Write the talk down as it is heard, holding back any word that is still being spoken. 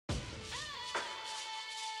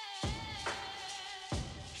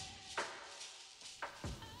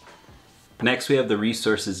Next, we have the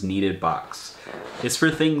resources needed box. It's for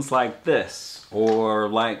things like this or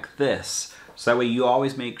like this. So that way you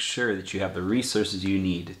always make sure that you have the resources you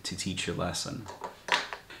need to teach your lesson.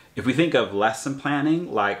 If we think of lesson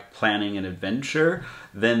planning like planning an adventure,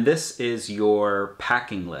 then this is your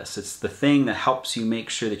packing list. It's the thing that helps you make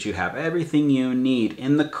sure that you have everything you need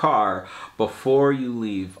in the car before you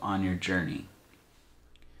leave on your journey.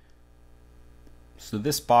 So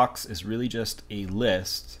this box is really just a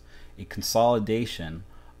list, a consolidation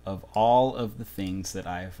of all of the things that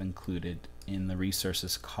I've included in the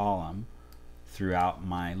resources column throughout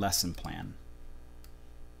my lesson plan.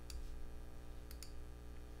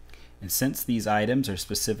 And since these items are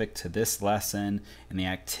specific to this lesson and the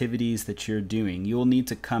activities that you're doing, you'll need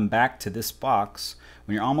to come back to this box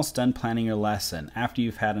when you're almost done planning your lesson, after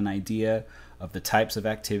you've had an idea of the types of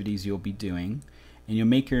activities you'll be doing, and you'll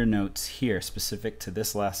make your notes here specific to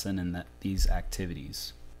this lesson and these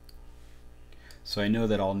activities. So I know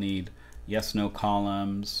that I'll need yes/no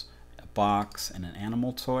columns, a box, and an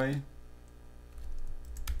animal toy.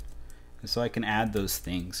 And so I can add those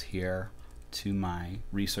things here to my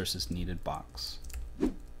resources needed box.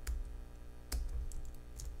 And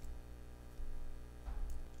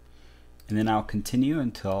then I'll continue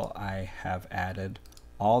until I have added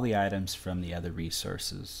all the items from the other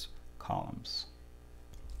resources columns.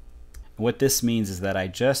 And what this means is that I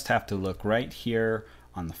just have to look right here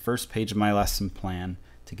on the first page of my lesson plan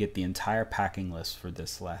to get the entire packing list for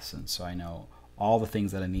this lesson, so I know all the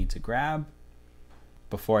things that I need to grab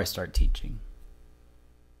before I start teaching.